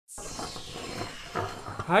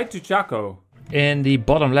Hi to Chaco. In the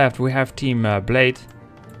bottom left, we have Team Blade.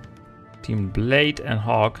 Team Blade and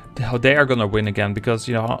Hawk. They are gonna win again because,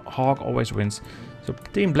 you know, Hawk always wins. So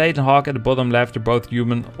Team Blade and Hawk at the bottom left are both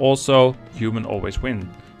human. Also, human always win.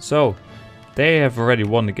 So they have already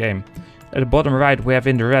won the game. At the bottom right, we have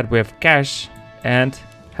in the red, we have Cash and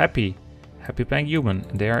Happy. Happy playing human,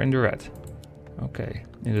 and they are in the red. Okay.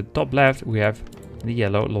 In the top left, we have the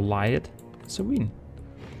yellow, LawLiet Soin.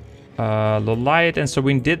 LawLiet and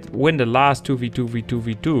Soin did win the last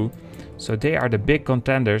 2v2v2v2. So they are the big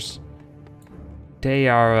contenders. They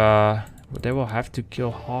are... they will have to kill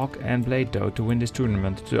Hawk and Blade though to win this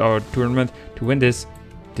tournament. To win this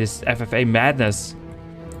FFA madness.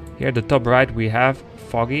 Here at the top right we have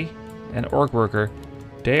Foggy and OrcWorker.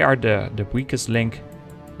 They are the weakest link.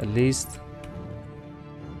 At least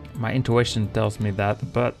my intuition tells me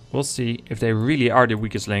that. But we'll see if they really are the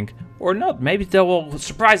weakest link or not. Maybe they will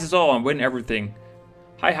surprise us all and win everything.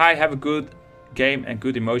 Hi, have a good game and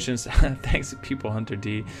good emotions. Thanks to People Hunter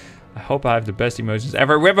D. I hope I have the best emotions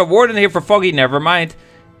ever. We have a Warden here for Foggy, never mind.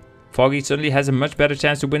 Foggy suddenly has a much better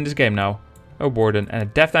chance to win this game now. A Warden and a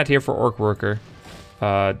Death Knight here for OrcWorker.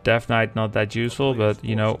 Death Knight not that useful, but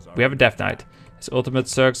you know, we have a Death Knight. His ultimate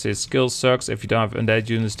sucks, his skill sucks if you don't have undead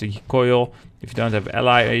units to coil. If you don't have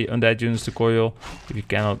ally undead units to coil. If you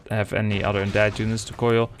cannot have any other undead units to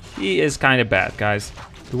coil. He is kind of bad, guys.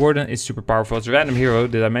 The Warden is super powerful. It's a random hero.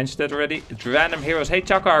 Did I mention that already? It's random heroes. Hey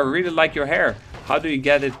Chaka, I really like your hair. How do you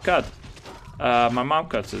get it cut? My mom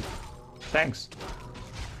cuts it. Thanks.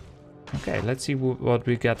 Okay, let's see what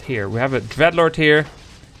we got here. We have a Dreadlord here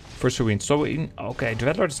for Soin. Okay,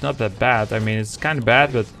 Dreadlord is not that bad. I mean, it's kind of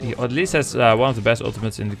bad, but he at least has one of the best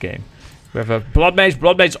ultimates in the game. We have a Blood Mage.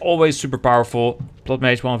 Blood Mage is always super powerful. Blood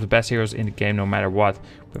Mage, one of the best heroes in the game, no matter what.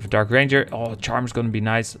 We have a Dark Ranger. Oh, Charm is going to be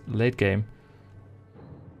nice late game.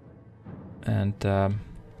 And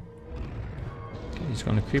he's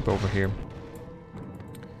going to creep over here.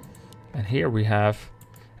 And here we have...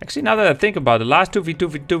 Actually, now that I think about it, the last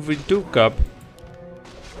 2v2v2v2 cup...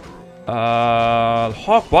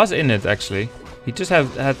 Hawk was in it, actually. He just had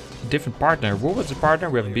a different partner. Who was the partner?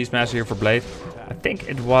 We have a Beastmaster here for Blade. I think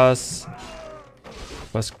it was...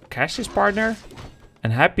 Was Cash's partner?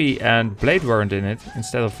 And Happy and Blade weren't in it.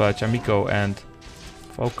 Instead of Chamiko and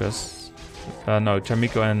Focus. No,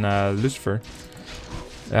 Chamiko and Lucifer.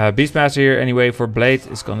 Beastmaster here anyway for Blade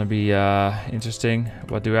is gonna be interesting.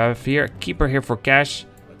 What do we have here? Keeper here for Cash.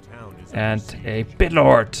 And a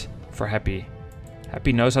Pitlord for Happy.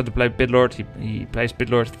 Happy knows how to play Pitlord. He plays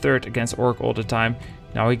Pitlord third against Orc all the time.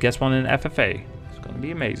 Now he gets one in FFA. It's gonna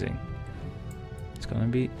be amazing. It's gonna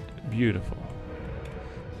be beautiful.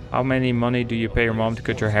 How many money do you pay your mom to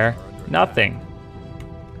cut your hair? Nothing.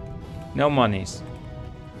 No monies.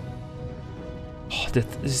 Oh,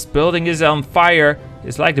 this building is on fire.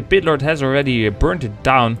 It's like the Pitlord has already burnt it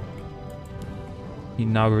down. He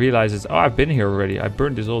now realizes, oh, I've been here already. I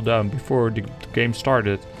burned this all down before the game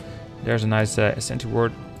started. There's a nice Sentry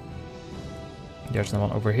Ward. There's no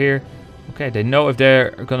one over here. Okay, they know if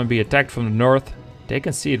they're gonna be attacked from the north. They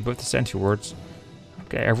can see it with the Sentry Wards.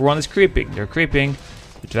 Okay, everyone is creeping. They're creeping.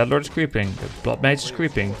 The Dreadlord is creeping. The Blood Mage is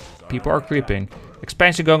creeping. People are creeping.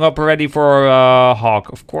 Expansion going up already for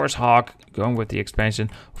Hawk. Of course, Hawk going with the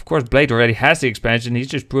expansion. Of course, Blade already has the expansion. He's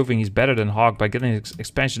just proving he's better than Hawk by getting his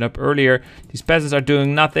expansion up earlier. These peasants are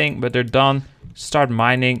doing nothing, but they're done. Start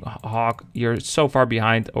mining. Hawk, you're so far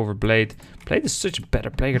behind over Blade. Blade is such a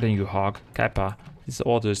better player than you, Hawk. Kappa. It's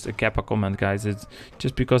all just a Kappa comment, guys. It's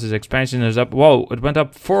just because his expansion is up. Whoa, it went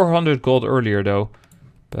up 400 gold earlier, though.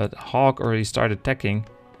 But Hawk already started attacking.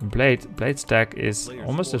 Blade's attack is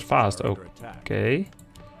almost as fast. Okay.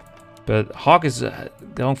 But Hawk is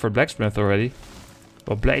going for Blacksmith already.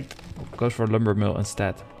 Well, Blade goes for Lumber Mill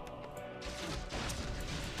instead.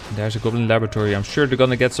 And there's a Goblin Laboratory. I'm sure they're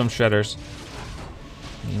gonna get some shredders.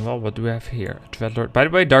 Meanwhile, what do we have here? Dreadlord. By the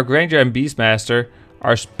way, Dark Ranger and Beastmaster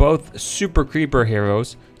are both super creeper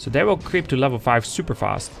heroes. So they will creep to level 5 super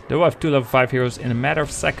fast. They will have 2 level 5 heroes in a matter of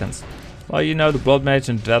seconds. Well, you know, the Blood Mage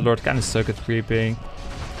and Dreadlord kind of suck at creeping.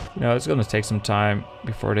 You know, it's gonna take some time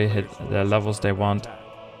before they hit the levels they want.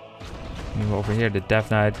 Meanwhile, over here, the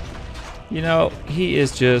Death Knight. You know, he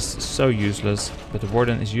is just so useless. But the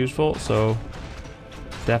Warden is useful, so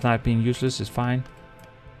Death Knight being useless is fine.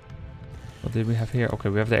 What did we have here? Okay,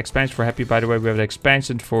 we have the expansion for Happy, by the way. We have the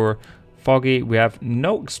expansion for Foggy. We have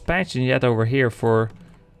no expansion yet over here for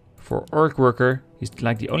OrcWorker. He's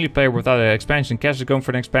like the only player without an expansion. Cash is going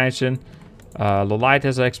for an expansion. LawLiet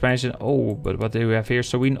has an expansion. Oh, but what do we have here?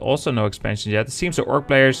 So we also no expansion yet. It seems the Orc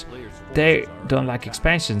players, they don't like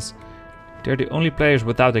expansions. They're the only players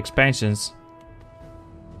without expansions.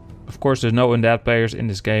 Of course, there's no undead players in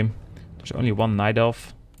this game. There's only one Night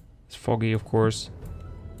Elf. It's Foggy, of course.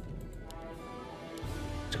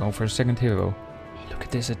 He's going for the second hero. Oh, look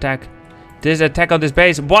at this attack. This attack on this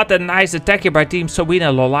base. What a nice attack here by Team Soin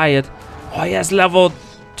and LawLiet. Oh, yes, level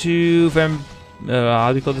 2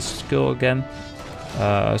 how do you call this skill again?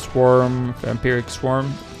 Swarm, Vampiric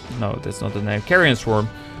Swarm. No, that's not the name. Carrion Swarm.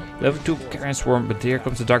 Level 2 Carrion Swarm, but here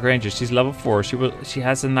comes the Dark Ranger. She's level 4. She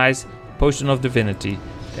has a nice Potion of Divinity.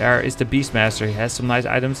 There is the Beastmaster. He has some nice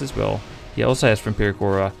items as well. He also has Vampiric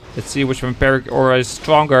Aura. Let's see which Vampiric Aura is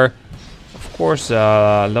stronger. Of course,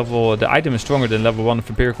 the item is stronger than level 1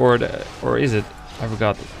 Vampiric Aura, or is it? I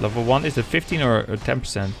forgot. Level 1, is it 15 or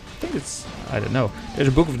 10%? I think it's, I don't know. There's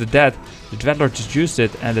a Book of the Dead. The Dreadlord just used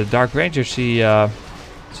it, and the Dark Ranger, she's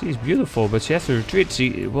beautiful, but she has to retreat.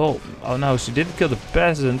 Oh no, she didn't kill the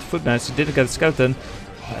peasant footman. She didn't get the skeleton.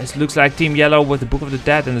 Oh, it looks like Team Yellow with the Book of the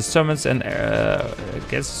Dead and the summons and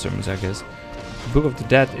against the summons, I guess. The Book of the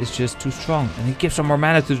Dead is just too strong, and he gives some more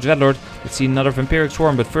mana to the Dreadlord. Let's see another Vampiric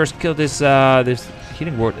Swarm, but first kill this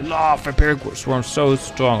healing ward. Oh, Vampiric Swarm so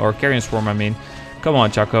strong, or Carrion Swarm, I mean. Come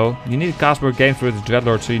on, Chaco. You need to cast more game through the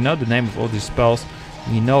Dreadlord, so you know the name of all these spells.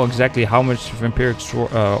 And you know exactly how much Vampiric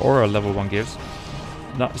Aura level 1 gives.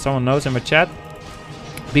 No, someone knows in my chat.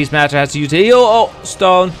 Beastmaster has to use heal. Oh,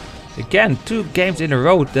 stone. Again, 2 games in a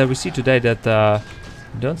row that we see today that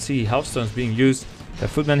don't see health stones being used. The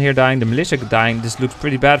footman here dying, the militia dying. This looks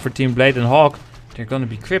pretty bad for Team Blade and Hawk. They're gonna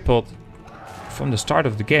be crippled from the start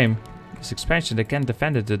of the game. This expansion, they can't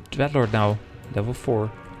defend it. The Dreadlord now, level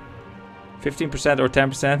 4. 15% or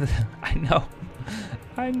 10%? I know.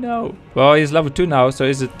 I know. Well, he's level 2 now, so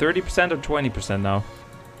is it 30% or 20% now?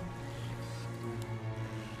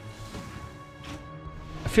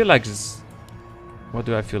 I feel like this. What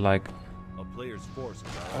do I feel like?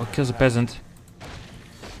 Oh, kills a peasant.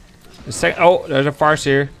 Oh, there's a farce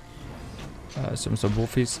here. Some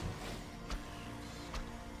wolfies.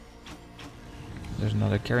 There's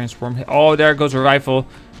another Carrion Swarm here. Oh, there goes a rifle.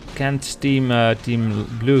 Can't Team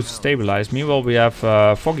Blue stabilize. Meanwhile, we have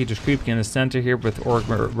Foggy just creeping in the center here with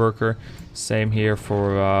OrcWorker. Same here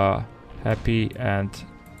for Happy and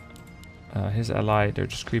his ally. They're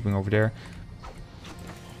just creeping over there.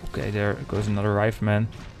 Okay, there goes another Rifleman.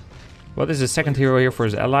 What is the second hero here for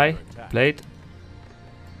his ally? Blade.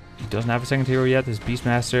 He doesn't have a second hero yet. His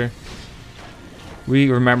Beastmaster.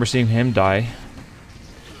 We remember seeing him die.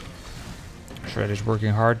 Shredder's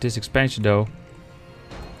working hard. This expansion though.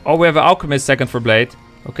 Oh, we have an Alchemist second for Blade.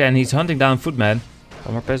 Okay, and he's hunting down Footman.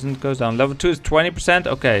 One more peasant goes down. Level 2 is 20%.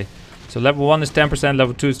 Okay. So level 1 is 10%,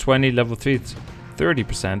 level 2 is 20, level 3 is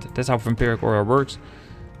 30%. That's how Vampiric Aura works.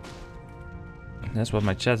 That's what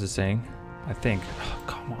my chat is saying. I think. Oh,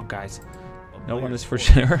 come on, guys. No one is for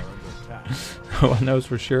sure. No one knows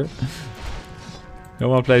for sure. No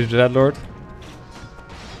one plays Dreadlord.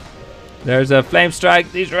 There's a Flame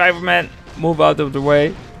Strike. These riflemen move out of the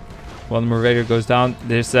way. One more raider goes down.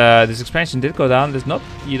 This expansion did go down. There's not,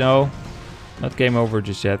 you know, not game over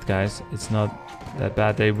just yet, guys. It's not that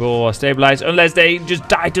bad. They will stabilize unless they just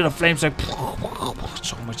die to the Flame Strike.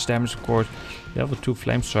 So much damage, of course. Level 2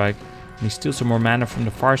 Flame Strike. And he steals some more mana from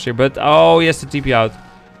the Farce here. But, oh, he has to TP out.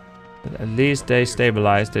 But at least they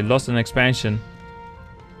stabilized. They lost an expansion.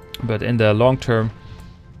 But in the long term,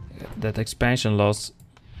 that expansion loss,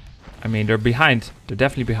 I mean, they're behind. They're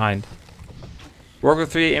definitely behind.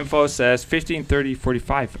 Warcraft 3 info says 15, 30,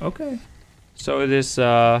 45. Okay. So it is,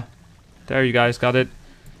 there you guys got it.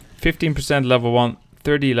 15% level 1,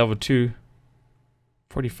 30 level 2,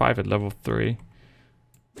 45 at level 3.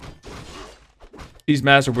 He's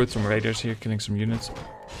master with some raiders here, killing some units.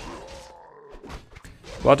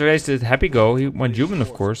 What race did Happy go? He went human,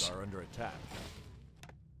 of course.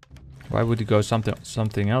 Why would he go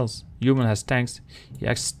something else? Human has tanks. He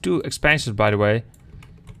has 2 expansions, by the way.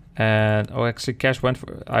 And, oh, actually, Cash went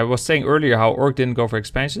for... I was saying earlier how Orc didn't go for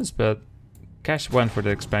expansions, but Cash went for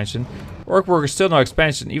the expansion. OrcWorker still no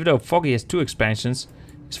expansion, even though Foggy has 2 expansions.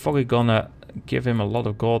 Is Foggy gonna give him a lot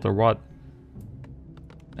of gold or what?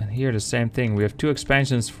 And here the same thing. We have 2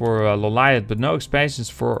 expansions for LawLiet, but no expansions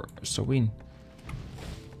for Soin.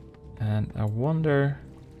 And I wonder...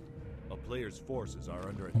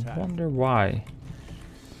 I wonder why.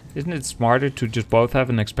 Isn't it smarter to just both have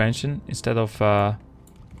an expansion instead of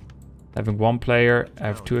having one player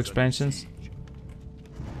have 2 expansions?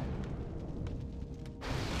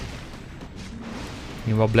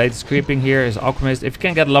 Meanwhile, Blade is creeping here. His Alchemist. If he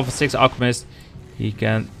can get a level 6 Alchemist, he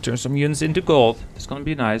can turn some units into gold. It's gonna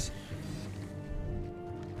be nice.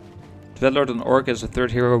 Dreadlord and Orc as a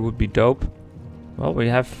 3rd hero would be dope. Well, we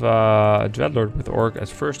have Dreadlord with Orc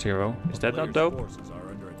as 1st hero. Is that not dope?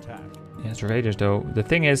 He has raiders though. The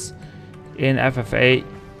thing is, in FFA,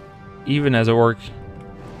 even as a orc,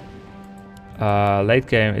 late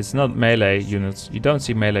game, it's not melee units. You don't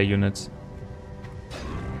see melee units.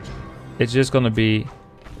 It's just gonna be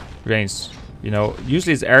ranged. You know,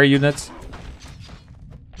 usually it's air units.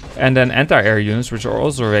 And then anti-air units, which are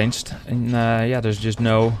also ranged. And yeah, there's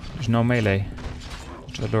no melee.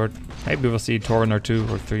 Dreadlord. Maybe we'll see Torn or 2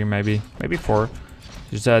 or 3, maybe 4.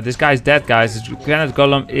 Just, this guy's dead, guys. This Granite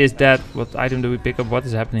Golem is dead. What item do we pick up? What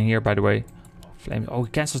is happening here, by the way? Flame. Oh,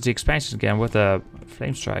 he cancels the expansion again with a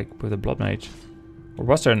Flame Strike with a Blood Mage. Or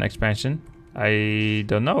was there an expansion? I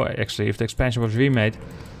don't know actually if the expansion was remade.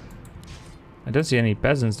 I don't see any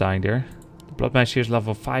peasants dying there. The Blood Mage here is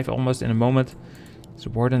level 5 almost in a moment. It's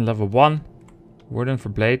Warden level 1. Warden for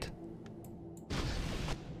Blade.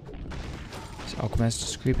 This Alchemist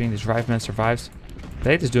is creeping. This Rifleman survives.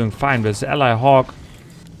 Blade is doing fine, but his ally Hawk.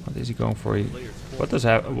 What is he going for? What does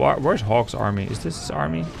have? Where's Hawk's army? Is this his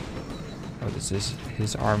army? Oh, this is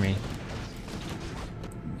his army.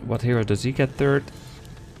 What hero does he get third?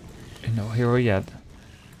 No hero yet.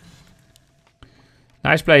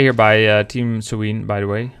 Nice play here by Team Soin, by the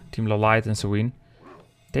way. Team LawLiet and Soin.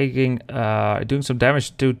 Doing some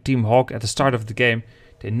damage to Team Hawk at the start of the game.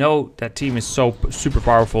 They know that team is so super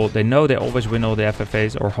powerful. They know they always win all the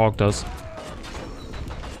FFAs, or Hawk does.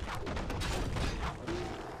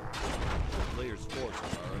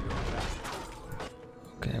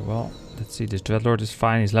 Okay, well, let's see. This Dreadlord is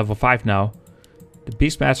fine. He's level 5 now. The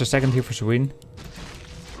Beastmaster second here for Soin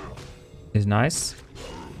is nice.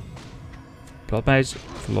 Blood Mage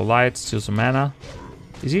for LawLiet, steals some mana.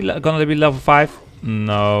 Is he gonna be level 5?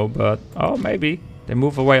 No, but oh, maybe. They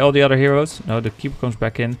move away all the other heroes. No, the keeper comes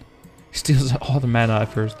back in. He steals all the mana at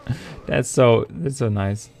first. That's so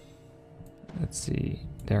nice. Let's see.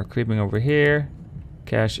 They're creeping over here.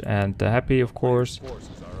 Cash and Happy, of course.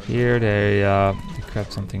 Here they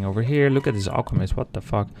grab something over here. Look at this Alchemist. What the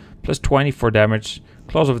fuck? Plus 24 damage.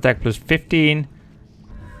 Claws of attack plus 15.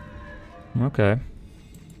 Okay.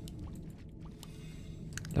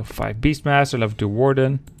 Level 5 Beastmaster. Level 2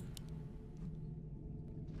 Warden.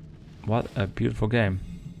 What a beautiful game.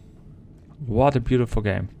 What a beautiful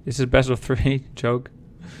game. This is best of 3 joke.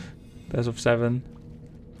 Best of 7.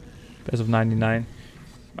 Best of 99.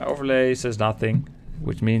 My overlay says nothing,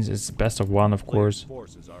 which means it's best of 1, of course.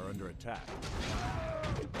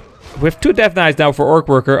 We have 2 Death Knights now for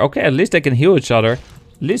OrcWorker. Okay, at least they can heal each other.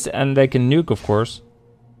 At least, and they can nuke, of course.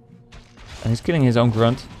 And he's killing his own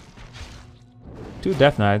grunt. 2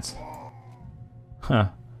 Death Knights. Huh.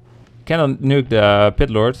 Cannot nuke the Pit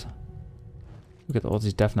Lord. Look at all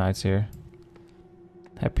these Death Knights here.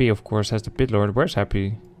 Happy, of course, has the Pit Lord. Where's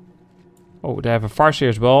Happy? Oh, they have a Farseer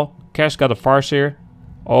as well. Cash got a Farseer.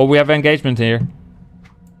 Oh, we have engagement here.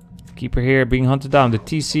 Keeper here being hunted down. The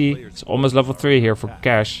TC is almost level 3 here for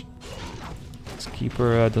Cash. This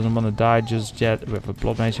Keeper doesn't want to die just yet. We have a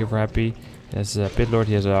Blood Mage here for Happy. He has a Pit Lord.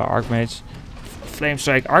 He has a Archmage. Flame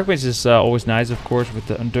Strike. Archmage is always nice, of course, with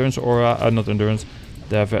the Endurance Aura. Not Endurance.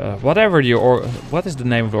 The, whatever the aura. What is the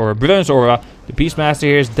name of the aura? Brilliance Aura. The Beastmaster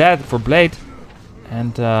here is dead for Blade.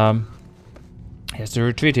 And he has to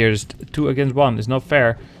retreat here. There's 2 against 1. It's not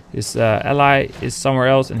fair. His ally is somewhere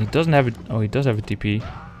else and he doesn't have it. Oh, he does have a TP.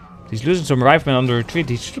 He's losing some Riflemen on the retreat.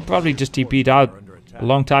 He should have probably just TP'd out a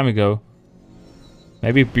long time ago.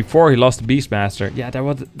 Maybe before he lost the Beastmaster. Yeah,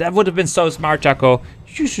 that would have been so smart, Chaco.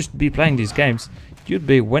 You should be playing these games. You'd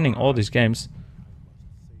be winning all these games.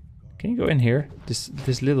 Can you go in here?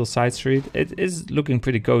 This little side street. It is looking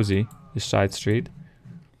pretty cozy, this side street.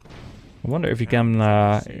 I wonder if you can...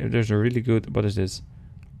 if there's a really good... What is this?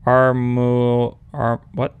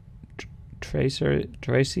 What?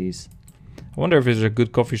 Tracy's? I wonder if there's a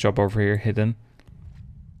good coffee shop over here hidden.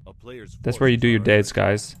 That's where you do your dates,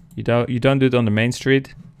 guys. You don't do it on the main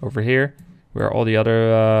street over here, where all the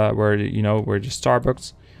other where the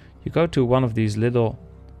Starbucks. You go to one of these little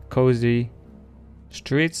cozy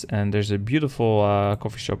streets, and there's a beautiful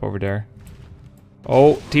coffee shop over there.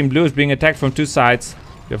 Oh, Team Blue is being attacked from 2 sides.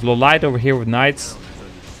 We have LawLiet over here with knights,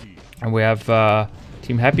 and we have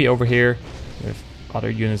Team Happy over here with other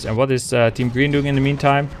units. And what is Team Green doing in the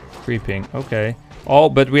meantime? Creeping. Okay. Oh,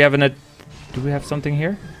 but we have do we have something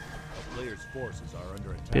here?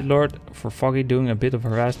 Pit Lord for Foggy doing a bit of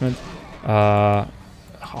harassment.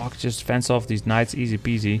 Hawk just fence off these knights, easy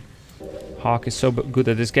peasy. Hawk is so good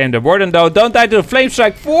at this game. The Warden though, don't die to the Flame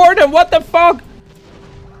Strike. Warden, what the fuck?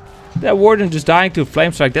 That Warden just dying to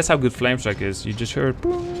Flame Strike. That's how good Flame Strike is. You just heard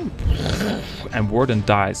boom, and Warden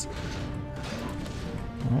dies.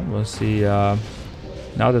 Well, we'll see. Now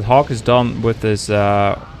that Hawk is done with this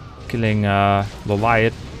killing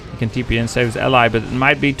LawLiet, He can TP in, save his ally, but it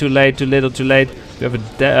might be too late, too little, too late. We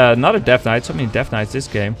have another Death Knight. So many Death Knights this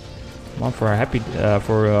game. One for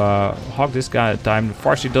Hawk this guy time. The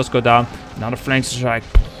Farsi does go down. Now the Flame Strike.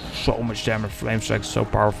 So much damage. Flame Strike is so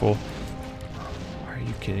powerful. Are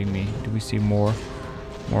you kidding me? Do we see more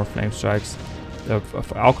Flame Strikes? The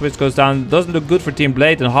Alchemist goes down. Doesn't look good for Team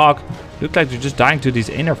Blade and Hawk. Look like they're just dying to these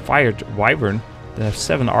inner fired Wyvern. They have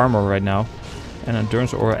 7 armor right now. And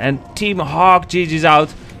Endurance Aura. And Team Hawk GG's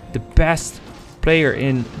out. The best player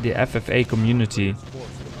in the FFA community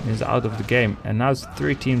is out of the game. And now it's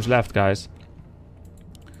 3 teams left, guys.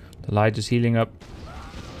 The light is healing up.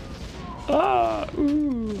 Ah,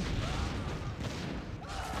 ooh.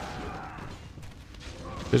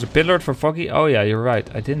 There's a Pit Lord for Foggy. Oh yeah, you're right.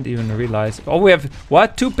 I didn't even realize. Oh, we have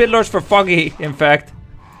what? 2 Pit Lords for Foggy, in fact.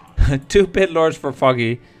 2 Pit Lords for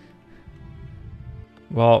Foggy.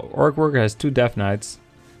 Well, OrcWorker has 2 Death Knights.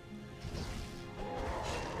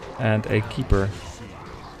 And a Keeper.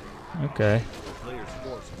 Okay.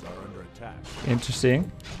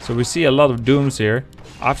 Interesting. So we see a lot of Dooms here.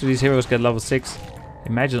 After these heroes get level 6,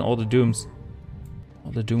 imagine all the Dooms.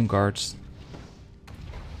 All the Doom guards.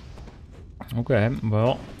 Okay,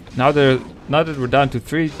 well, now that we're down to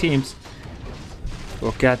 3 teams,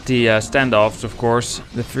 we'll get the standoffs, of course.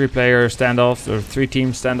 The 3-player standoffs, or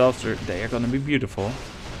 3-team standoffs, they are gonna be beautiful.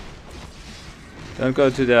 Don't go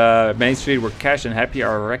to the main street where Cash and Happy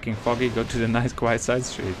are wrecking Foggy. Go to the nice quiet side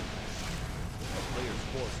street.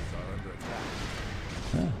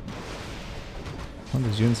 Yeah. All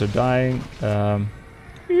these units are dying.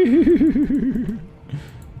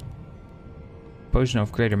 Potion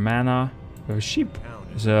of greater mana. We have a sheep.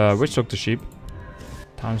 There's a Witch Doctor sheep.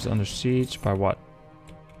 Time's under siege by what?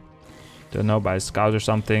 Don't know, by a scout or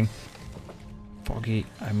something. Foggy,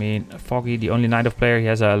 Foggy, the only Knight of player. He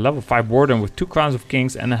has a level 5 Warden with 2 Crowns of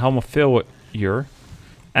Kings and a Helm of Failure.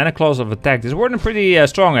 And a Claws of Attack. This Warden pretty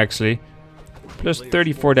strong, actually. Plus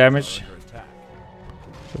 34 damage.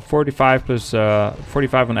 So 45 plus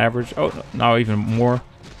 45 on average. Oh, now even more.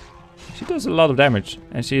 She does a lot of damage.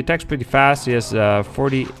 And she attacks pretty fast. She has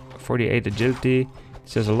 48 agility.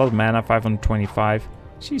 She has a lot of mana, 525.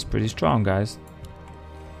 She's pretty strong, guys.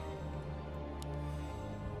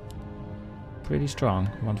 Pretty strong.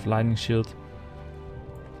 One for Lightning Shield.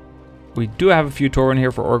 We do have a few Tauren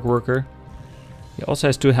here for OrcWorker. He also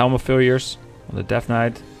has 2 Helm of Failures on the Death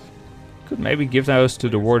Knight. Could maybe give those to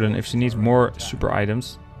the Warden if she needs more super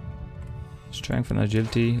items. Strength and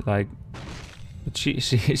agility, like... But she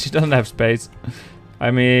doesn't have space. I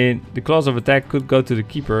mean, the Claws of Attack could go to the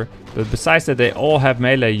Keeper. But besides that, they all have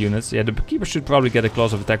melee units. Yeah, the Keeper should probably get a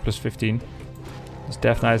Claws of Attack plus 15. This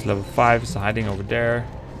Death Knight is level 5. It's hiding over there.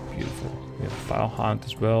 Beautiful. We have a File Hunt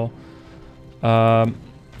as well.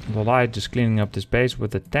 LawLiet just cleaning up this base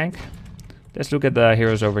with the tank. Let's look at the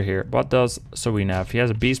heroes over here. What does Soin have? He has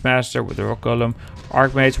a Beastmaster with the Rock Golem.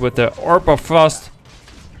 Archmage with the Orb of Frost.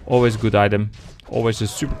 Always a good item. Always a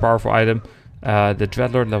super powerful item. The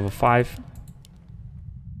Dreadlord level 5.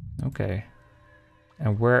 Okay.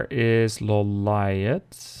 And where is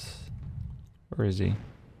LawLiet? Where is he?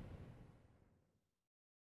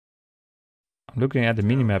 I'm looking at the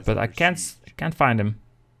minimap, but I can't find him.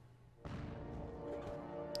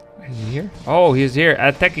 Is he here? Oh, he's here.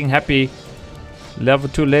 Attacking Happy. Level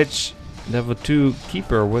 2 Lich. Level 2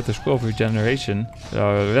 Keeper with a Scroll of Regeneration.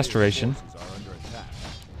 Restoration.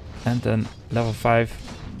 And then level 5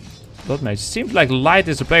 Blood Mage. Seems like Light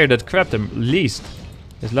is the player that crapped him least.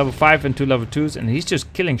 He has level 5 and 2 level 2s, and he's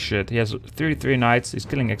just killing shit. He has 33 knights. He's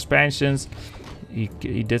killing expansions. He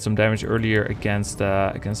did some damage earlier against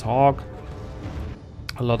Hawk.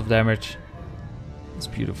 A lot of damage. It's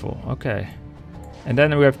beautiful. Okay. And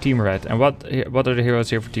then we have Team Red. And what are the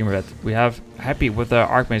heroes here for Team Red? We have Happy with the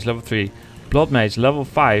Archmage level 3. Blood Mage level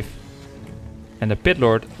 5. And the Pit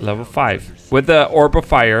Lord level 5. With the Orb of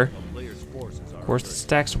Fire. Of course, it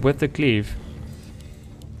stacks with the Cleave.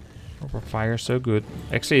 Orb of Fire, so good.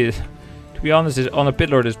 Actually, to be honest, on a Pit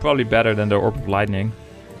Lord is probably better than the Orb of Lightning.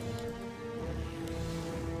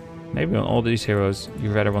 Maybe on all these heroes,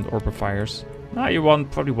 you rather want Orb of Fires. No, you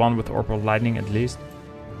want probably one with Orb of Lightning at least.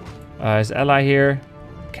 His ally here,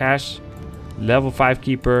 Cash, level 5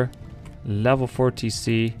 Keeper, level 4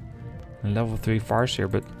 TC, and level 3 Farseer.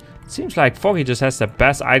 But it seems like Foggy just has the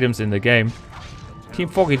best items in the game. Team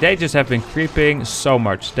Foggy, they just have been creeping so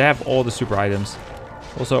much. They have all the super items.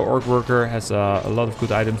 Also, OrcWorker has a lot of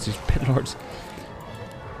good items, these Pit Lords.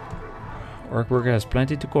 OrcWorker has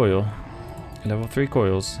plenty to coil. Level 3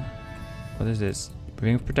 coils. What is this?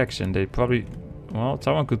 Ring of Protection. They probably... Well,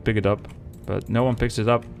 someone could pick it up, but no one picks it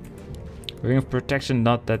up. Ring of Protection,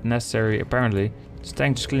 not that necessary, apparently. This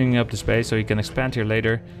tank just cleaning up the space so he can expand here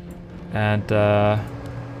later. And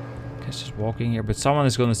he's just walking here, but someone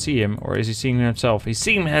is gonna see him, or is he seeing himself? He's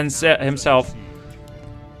seeing himself.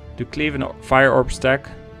 Do cleave and fire orb stack?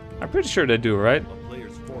 I'm pretty sure they do, right?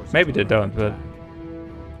 Maybe they don't, but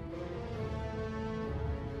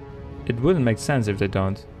it wouldn't make sense if they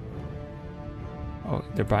don't. Oh,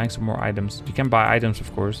 they're buying some more items. You can buy items,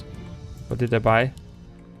 of course. What did they buy?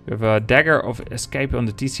 We have a dagger of escape on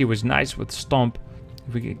the TC, which is nice with stomp.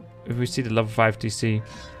 If we see the level 5 TC.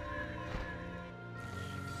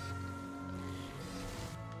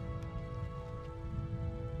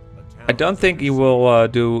 I don't think he will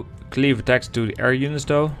do cleave attacks to the air units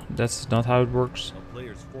though. That's not how it works.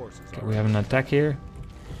 Okay, we have an attack here.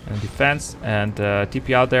 And defense. And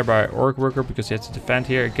TP out there by OrcWorker because he has to defend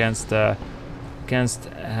here against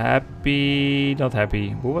Happy. Not Happy.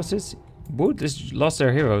 Who was this? Who? This lost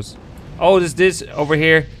their heroes. Oh, this over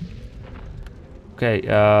here. Okay,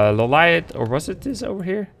 LawLiet, or was it this over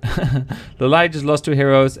here? LawLiet just lost 2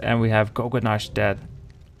 heroes, and we have Goganash dead.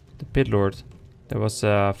 The Pit Lord. That was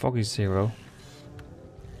Foggy's hero.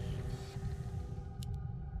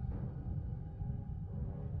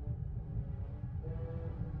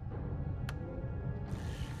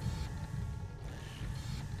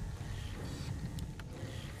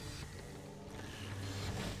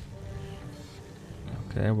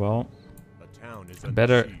 Okay, well,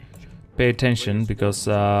 better pay attention because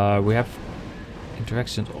we have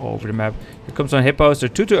interactions all over the map. Here comes some hippos. They're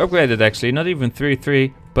 2-2 upgraded actually, not even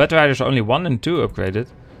 3-3. But riders are only 1 and 2 upgraded.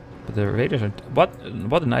 But the raiders are what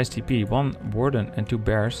a nice TP. 1 warden and 2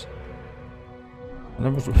 bears.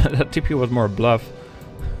 That TP was more a bluff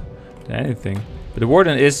than anything. But the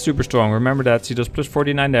warden is super strong. Remember that she does plus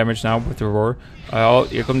 49 damage now with the roar. Oh,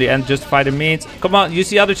 here come the end. Justify the means. Come on, use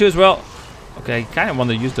the other 2 as well. Okay, kind of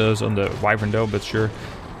want to use those on the wyvern though, but sure.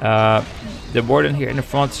 The warden here in the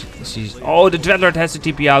front. She's oh, the dreadlord has the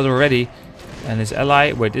TP out already. And his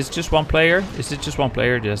ally, wait, is it just 1 player? Is it just 1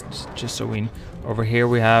 player? Just Soin. Over here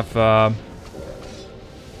we have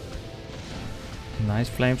nice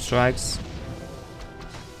flame strikes.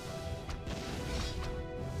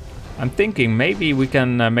 I'm thinking maybe we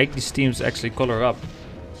can make these teams actually color up,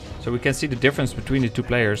 so we can see the difference between the 2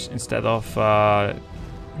 players instead of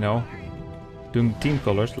you know, doing team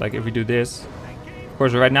colors. Like if we do this, of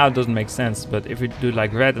course, right now it doesn't make sense. But if we do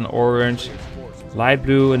like red and orange, light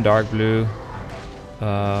blue and dark blue.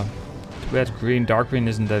 Red, green, dark green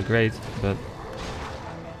isn't that great, but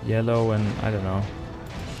yellow and I don't know.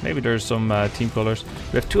 Maybe there's some team colors.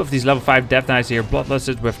 We have 2 of these level 5 Death Knights here.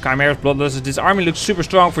 Bloodlusted with Chimeras, Bloodlusted. This army looks super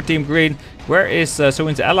strong for Team Green. Where is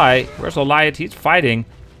Soin's ally? Where's LawLiet? He's fighting.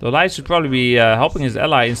 LawLiet should probably be helping his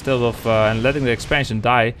ally instead of and letting the expansion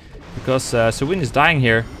die. Because Soin is dying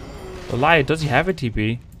here. LawLiet, does he have a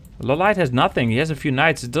TP? LawLiet has nothing. He has a few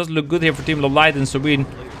knights. It doesn't look good here for Team LawLiet and Soin.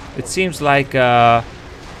 It seems like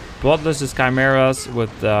Bloodlust Chimeras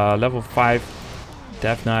with level 5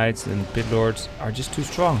 Death Knights and Pit Lords are just too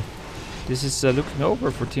strong. This is looking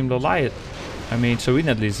over for Team LawLiet. I mean, Soin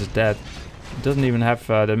at least is dead. He doesn't even have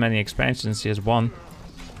that many expansions. He has 1.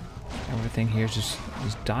 Everything here is just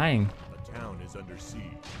dying. The town is under siege.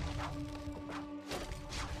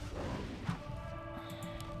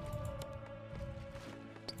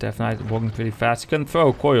 Death Knight walking pretty fast. He can throw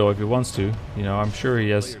a coil if he wants to. You know, I'm sure he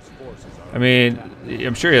has. I mean,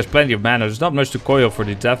 I'm sure he has plenty of mana. There's not much to coil for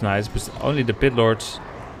the Death Knights, but only the Pit Lords,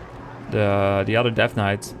 the other Death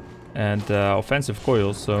Knights, and offensive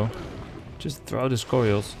coils. So just throw these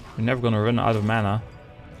coils. You're never gonna run out of mana.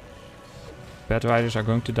 Bad Riders are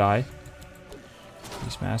going to die.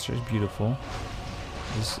 Beastmaster is beautiful.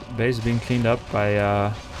 This base is being cleaned up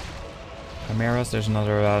by Chimeras. There's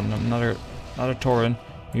another Tauren.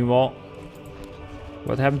 Meanwhile,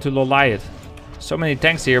 what happened to LawLiet? So many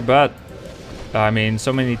tanks here, but I mean,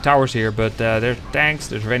 so many towers here, but there's tanks.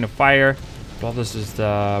 There's Rain of Fire. Bloodlust is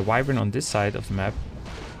the wyvern on this side of the map.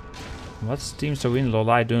 What's Team Soin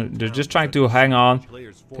LawLiet doing? They're just trying to hang on.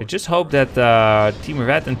 They just hope that Team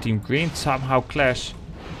Red and Team Green somehow clash,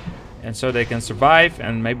 and so they can survive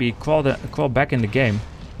and maybe crawl back in the game.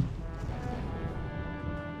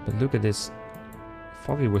 But look at this,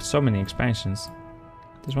 Foggy with so many expansions.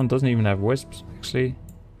 This one doesn't even have wisps, actually.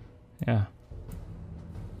 Yeah.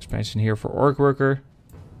 Expansion here for OrcWorker.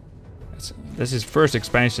 That's his first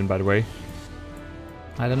expansion, by the way.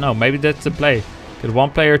 I don't know. Maybe that's the play. Get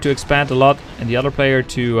 1 player to expand a lot, and the other player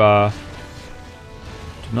to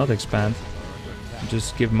not expand.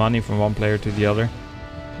 Just give money from 1 player to the other.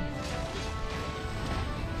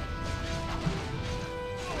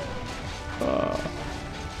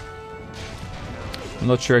 I'm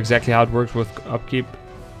not sure exactly how it works with upkeep.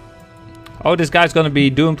 Oh, this guy's gonna be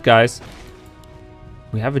doomed, guys.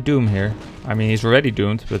 We have a Doom here. I mean, he's already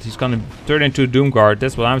doomed, but he's gonna turn into a Doom Guard.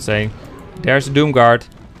 That's what I'm saying. There's a Doom Guard.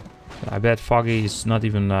 I bet Foggy is not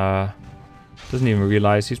even, doesn't even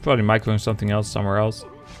realize. He's probably microing something else somewhere else.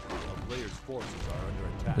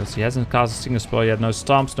 Because he hasn't cast a single spell yet. No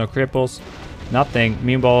stomps, no cripples, nothing.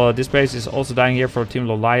 Meanwhile, this base is also dying here for Team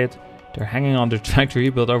LawLiet. They're hanging on, they're trying to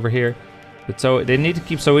rebuild over here. But so they need to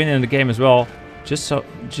keep Soin in the game as well. Just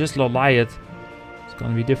LawLiet. It's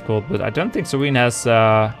gonna be difficult, but I don't think Soin has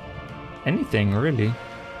anything really.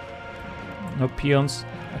 No peons.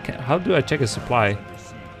 How do I check his supply?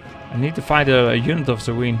 I need to find a unit of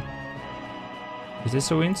Soin. Is this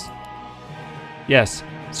Soin's? Yes.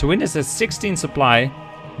 Soin is at 16 supply.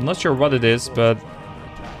 I'm not sure what it is, but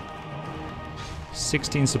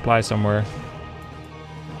 16 supply somewhere.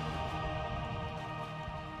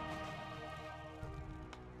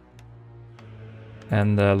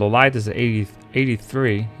 And LawLiet is at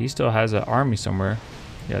 83. He still has an army somewhere.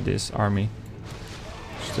 Yeah, this army.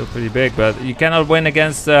 Still pretty big, but you cannot win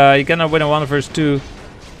against, you cannot win a 1 versus 2.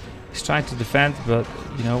 He's trying to defend, but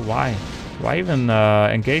you know, why? Why even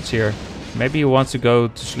engage here? Maybe he wants to go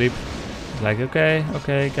to sleep. Like,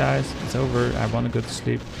 okay, guys, it's over. I want to go to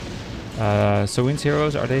sleep. Soin's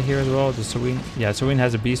heroes, are they here as well? The Soin, yeah, Soin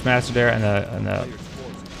has a Beastmaster there and a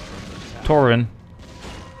Tauren.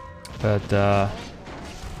 But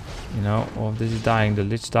you know, all of this is dying. The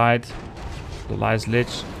Lich died. The LawLiet's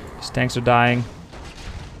Lich. His tanks are dying.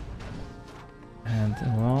 And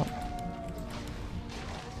well,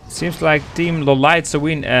 it seems like Team LawLiet,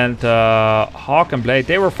 Soin, and Hawk and Blade,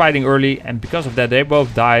 they were fighting early, and because of that, they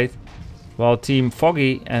both died. While Team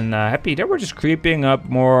Foggy and Happy, they were just creeping up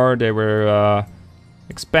more. They were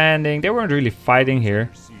expanding. They weren't really fighting here,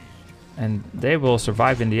 and they will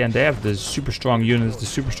survive in the end. They have the super strong units, the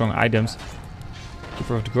super strong items.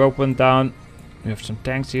 Keeper of the Grove went down. We have some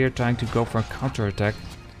tanks here trying to go for a counterattack.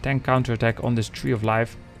 Tank counterattack on this Tree of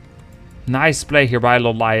Life. Nice play here by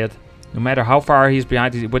LawLiet. No matter how far he's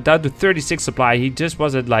behind, he went down to 36 supply. He just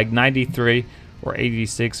was at like 93 or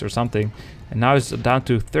 86 or something. And now he's down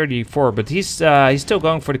to 34. But he's still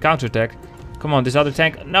going for the counterattack. Come on, this other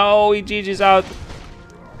tank. No, he GG's out.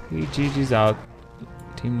 He GG's out.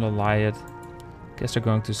 Team LawLiet. Guess they're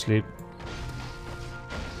going to sleep.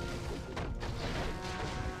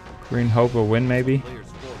 Green Hope will win, maybe?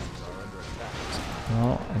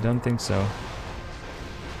 No, I don't think so.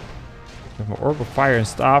 We have an Orb of Fire and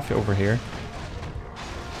Staff over here.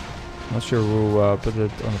 Not sure who put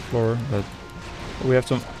it on the floor, but we have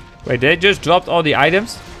some... Wait, they just dropped all the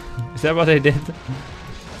items? Is that what they did?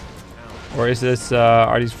 Or is this,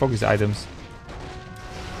 are these Foggy's items?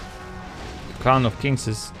 Crown of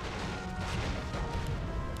Kings.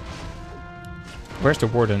 Where's the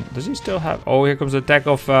Warden? Does he still have... Oh, here comes the attack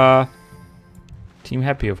of Team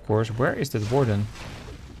Happy, of course. Where is the Warden?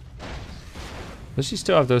 Does he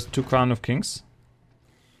still have those 2 Crown of Kings?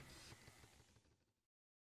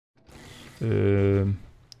 Because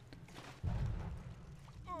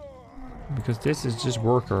this is just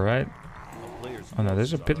Worker, right? Oh no,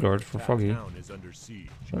 there's a Pit Lord for Foggy. I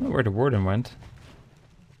don't know where the Warden went.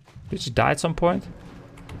 Did she die at some point?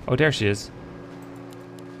 Oh, there she is.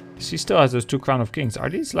 She still has those 2 Crown of Kings. Are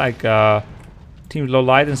these like Team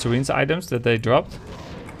LawLiet and Soin's items that they dropped?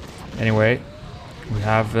 Anyway, we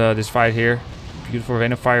have this fight here. Beautiful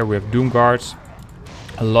Rain of Fire. We have Doom Guards.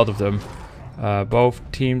 A lot of them. Both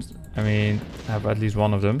teams, I mean, have at least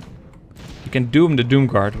one of them. You can doom the Doom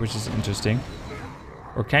Guard, which is interesting.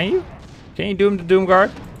 Or can you? Can you doom the Doom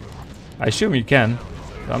Guard? I assume you can.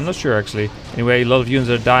 But I'm not sure actually. Anyway, a lot of units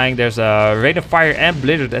are dying. There's a Rain of Fire and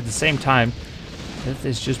Blizzard at the same time. That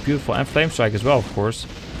is just beautiful. And Flame Strike as well, of course.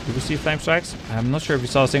 Did we see Flame Strikes? I'm not sure if we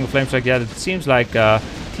saw a single Flame Strike yet. It seems like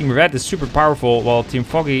Team Red is super powerful, while Team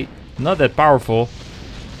Foggy not that powerful.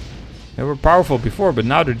 They were powerful before, but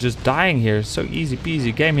now they're just dying here. So easy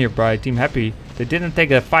peasy game here by Team Happy. They didn't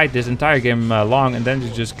take a fight this entire game long, and then they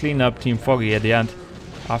just clean up Team Foggy at the end.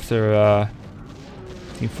 After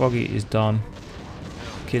Team Foggy is done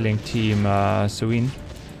killing Team Soin.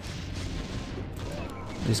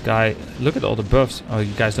 This guy, look at all the buffs. Oh,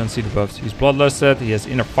 you guys don't see the buffs. He's Bloodlusted, he has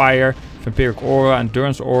Inner Fire, Vampiric Aura,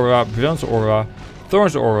 Endurance Aura, Brilliance Aura,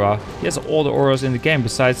 Thorns Aura. He has all the auras in the game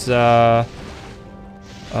besides the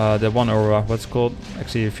one aura. What's it called?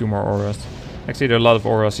 Actually, a few more auras. Actually, there are a lot of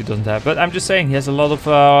auras he doesn't have. But I'm just saying, he has a lot of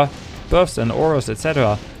buffs and auras,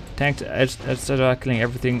 etc. Tanked, etc. Killing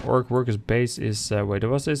everything. OrcWorker's base is... wait,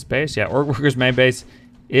 was this base? Yeah, OrcWorker's main base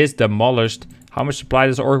is demolished. How much supply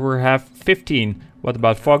does OrcWorker have? 15. What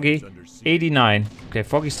about Foggy? 89. Okay,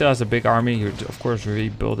 Foggy still has a big army. You of course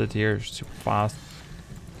rebuild it here super fast.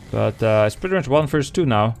 But it's pretty much 1 versus 2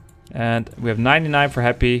 now. And we have 99 for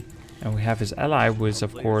Happy. And we have his ally, who is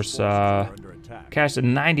of course cashed at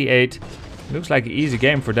 98. Looks like an easy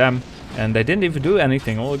game for them. And they didn't even do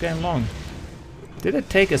anything all game long. Did it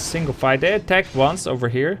take a single fight? They attacked once over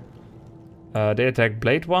here. They attacked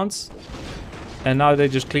Blade once. And now they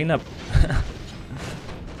just clean up.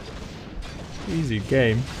 Easy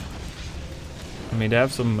game. I mean, they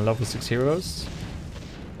have some level 6 heroes.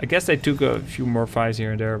 I guess they took a few more fights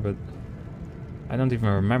here and there, but I don't even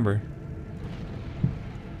remember.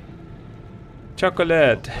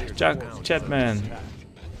 Chocolate! Chatman!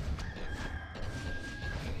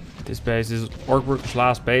 This base is OrcWorker's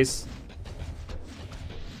last base.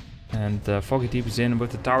 And Foggy Deep is in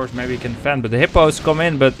with the towers, maybe he can defend, but the hippos come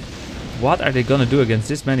in, but what are they gonna do against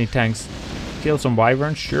this many tanks? Kill some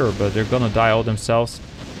wyverns? Sure, but they're gonna die all themselves.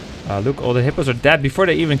 Look, all the hippos are dead before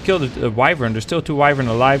they even killed the wyvern. There's still 2 wyvern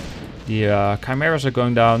alive. The chimeras are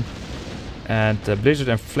going down. And Blizzard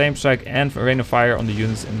and Flame Strike and Rain of Fire on the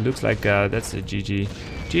units. And it looks like that's a GG.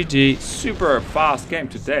 GG. Super fast game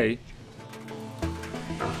today.